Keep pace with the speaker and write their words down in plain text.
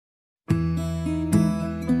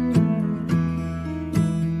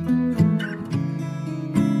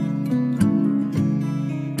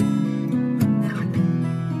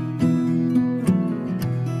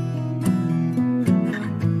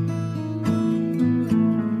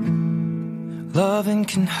Loving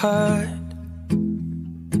can hurt.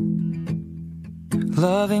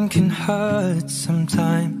 Loving can hurt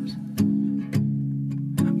sometimes,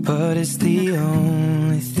 but it's the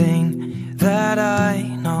only thing that I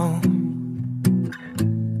know.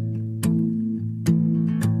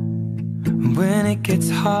 When it gets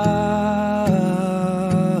hard,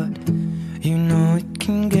 you know it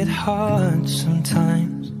can get hard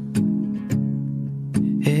sometimes.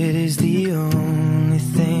 It is the only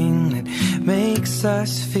thing that makes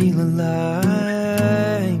us feel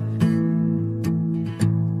alive.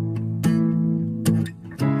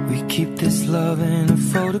 We keep this love in a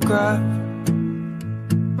photograph.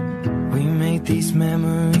 We make these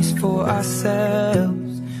memories for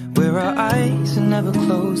ourselves, where our eyes are never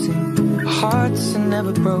closing, our hearts are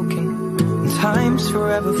never broken, and time's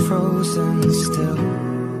forever frozen still.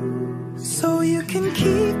 So you can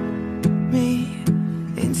keep me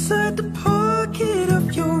inside the pocket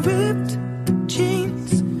of your ripped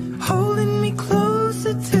jeans, holding me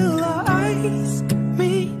closer till our eyes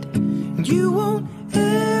meet. You won't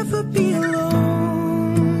ever be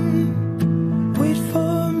alone. Wait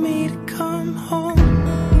for me to come home.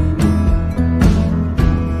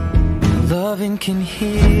 Loving can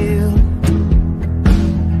heal.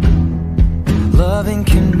 Loving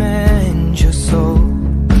can mend your soul,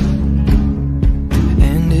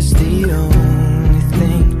 and it's the only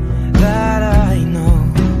thing that I know.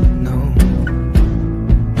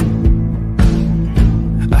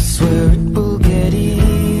 I swear it will get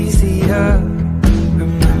easier.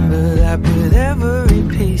 Remember that with every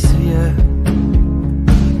piece of you.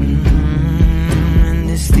 And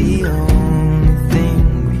it's the only thing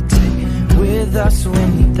we take with us when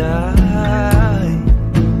we die.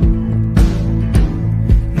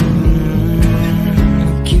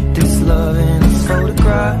 We keep this love in a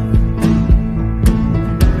photograph.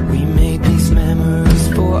 We made these memories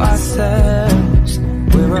for ourselves,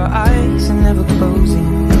 where our eyes are never closing,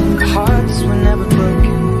 our hearts were never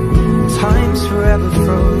broken, time's forever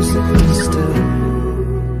frozen still.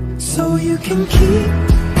 So you can keep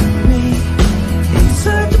me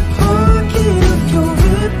inside the pocket of your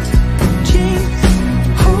ripped jeans,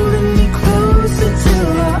 holding me closer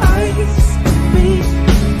till our eyes meet.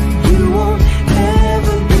 You won't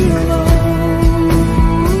ever be alone.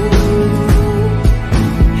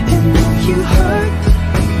 And if you hurt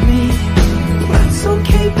me, that's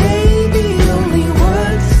okay, baby. Only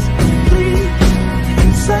words bleed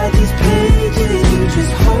inside these pages. You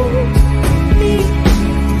just hold me.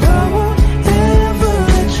 I won't ever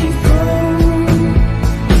let you go.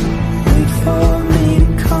 Wait for me to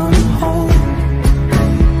come home.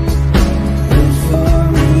 Wait for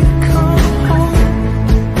me to come home.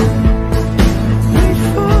 Wait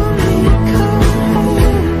for me to come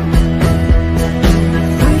home.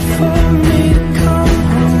 Wait for me to come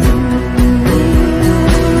home.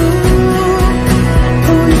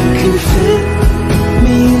 Oh, you can fit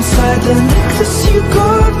me inside the necklace you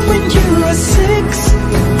got when you were 16,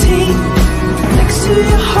 next to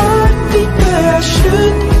your heartbeat where I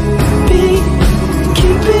should be.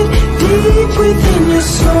 Keep it deep within your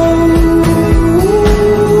soul.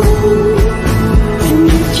 And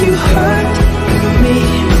if you hurt me,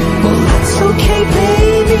 well, that's okay,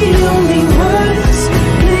 baby. Only words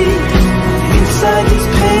bleed inside these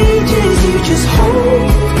pages. You just hold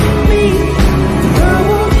me. I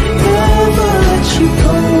won't ever let you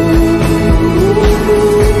go.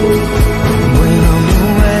 When I'm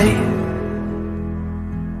away,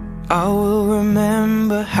 I will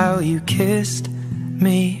remember how you kissed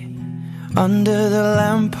me under the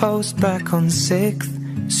lamppost back on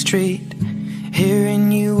 6th Street,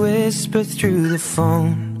 hearing you whisper through the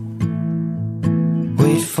phone.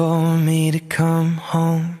 Wait for me to come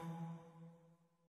home.